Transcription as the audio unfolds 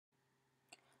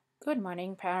Good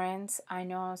morning, parents. I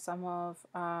know some of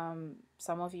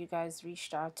you guys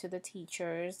reached out to the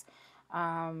teachers,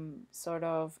 sort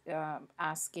of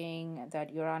asking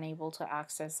that you're unable to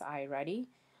access iReady.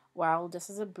 Well, this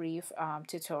is a brief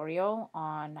tutorial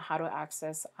on how to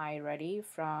access iReady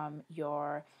from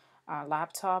your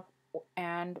laptop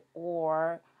and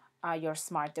or your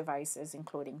smart devices,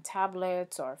 including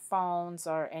tablets or phones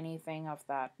or anything of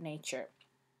that nature.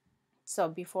 So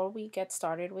before we get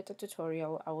started with the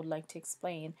tutorial, I would like to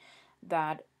explain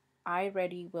that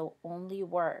iReady will only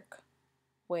work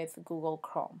with Google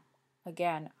Chrome.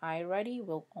 Again, iReady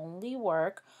will only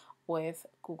work with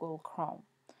Google Chrome.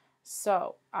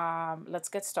 So let's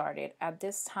get started. At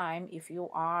this time, if you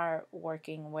are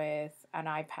working with an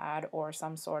iPad or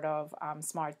some sort of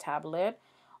smart tablet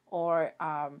or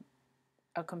a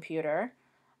computer,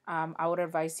 I would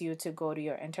advise you to go to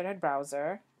your internet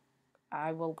browser.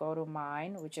 I will go to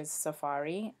mine, which is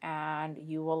Safari, and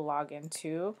you will log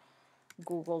into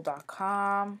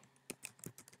google.com.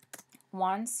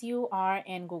 Once you are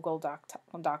in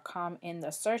google.com in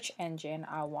the search engine,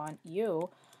 I want you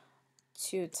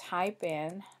to type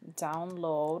in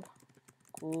download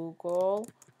Google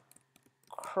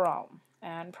Chrome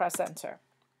and press enter.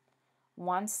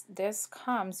 Once this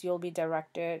comes, you'll be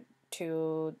directed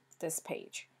to this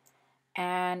page.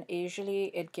 And usually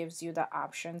it gives you the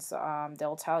options.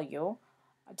 They'll tell you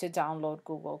to download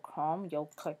Google Chrome.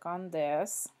 You'll click on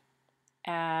this,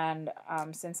 and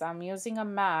since I'm using a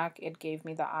Mac, it gave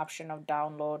me the option of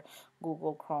download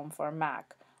Google Chrome for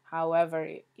Mac.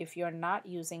 However, if you're not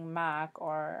using Mac,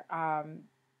 or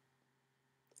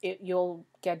you'll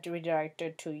get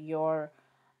redirected to your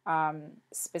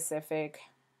specific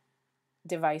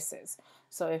devices.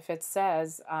 So if it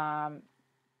says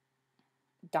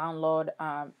download,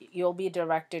 you'll be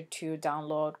directed to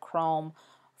download Chrome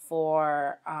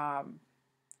for a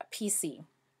PC,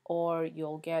 or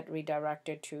you'll get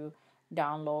redirected to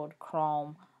download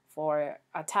Chrome for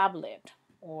a tablet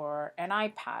or an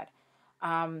iPad.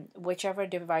 Whichever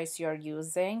device you're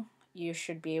using, you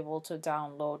should be able to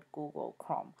download Google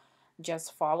Chrome.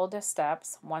 Just follow the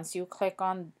steps. Once you click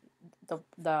on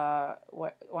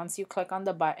once you click on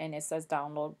the button, it says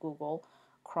download Google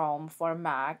Chrome for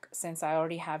Mac. Since I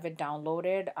already have it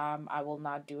downloaded, I will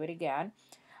not do it again.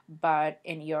 But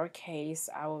in your case,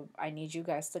 I need you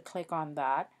guys to click on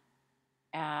that,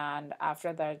 and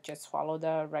after that, just follow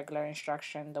the regular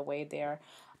instruction the way they're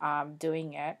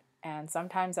doing it. And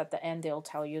sometimes at the end, they'll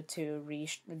tell you to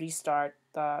restart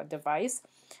the device.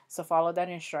 So follow that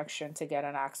instruction to get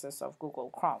an access of Google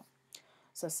Chrome.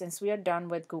 So since we are done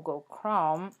with Google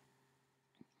Chrome,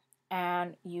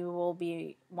 and you will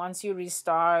be, once you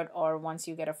restart or once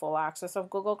you get a full access of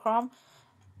Google Chrome,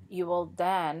 you will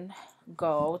then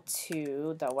go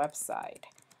to the website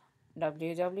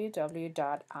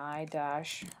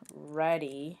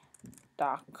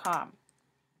www.i-ready.com.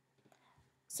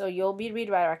 So you'll be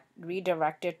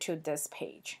redirected to this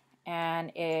page,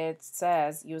 and it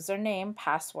says username,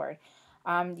 password.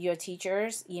 Your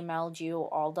teachers emailed you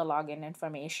all the login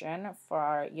information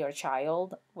for your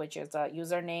child, which is the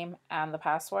username and the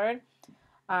password.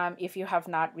 If you have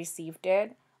not received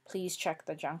it, please check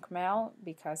the junk mail,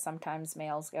 because sometimes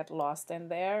mails get lost in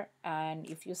there. And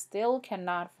if you still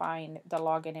cannot find the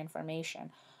login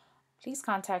information, please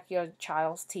contact your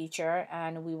child's teacher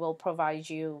and we will provide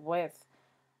you with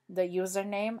the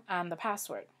username and the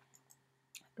password.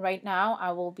 Right now,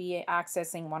 I will be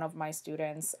accessing one of my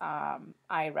students'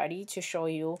 iReady to show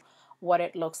you what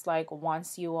it looks like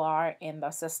once you are in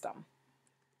the system.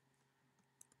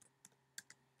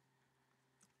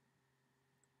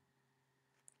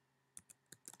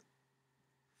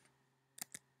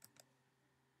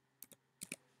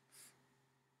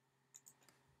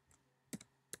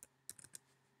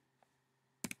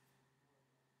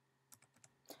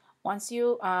 Once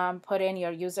you put in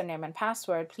your username and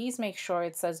password, please make sure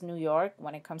it says New York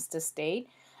when it comes to state.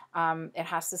 It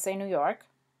has to say New York.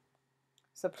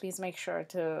 So please make sure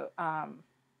to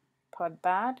put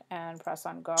that and press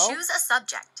on go. Choose a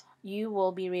subject. You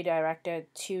will be redirected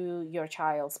to your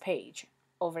child's page.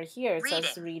 Over here it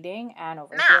says reading, and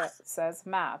over here it says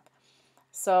math.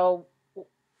 So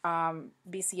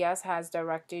BCS has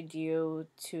directed you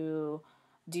to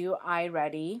do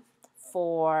iReady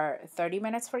for 30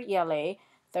 minutes for ELA,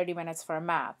 30 minutes for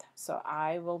math. So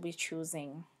I will be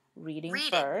choosing reading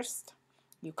first.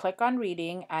 You click on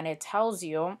reading and it tells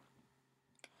you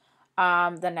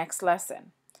the next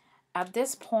lesson. At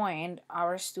this point,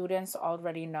 our students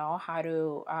already know how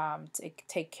to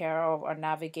take care of or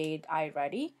navigate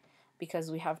iReady, because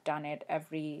we have done it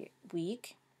every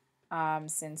week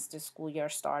since the school year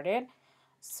started.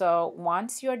 So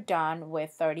once you're done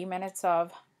with 30 minutes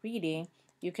of reading,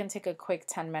 you can take a quick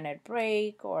 10-minute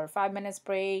break or 5 minutes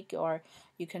break, or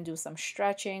you can do some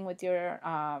stretching with your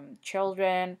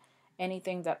children,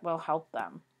 anything that will help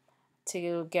them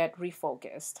to get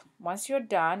refocused. Once you're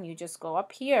done, you just go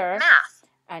up here, Math,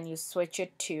 and you switch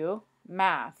it to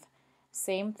math.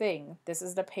 Same thing. This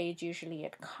is the page usually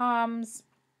it comes,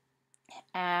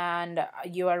 and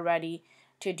you are ready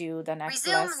to do the next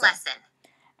resume lesson. lesson,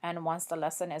 And once the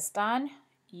lesson is done,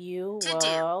 you to do,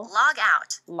 will log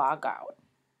out. log out.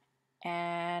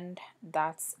 And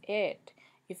that's it.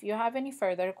 If you have any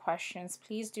further questions,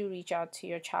 please do reach out to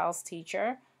your child's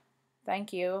teacher.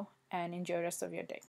 Thank you, and enjoy the rest of your day.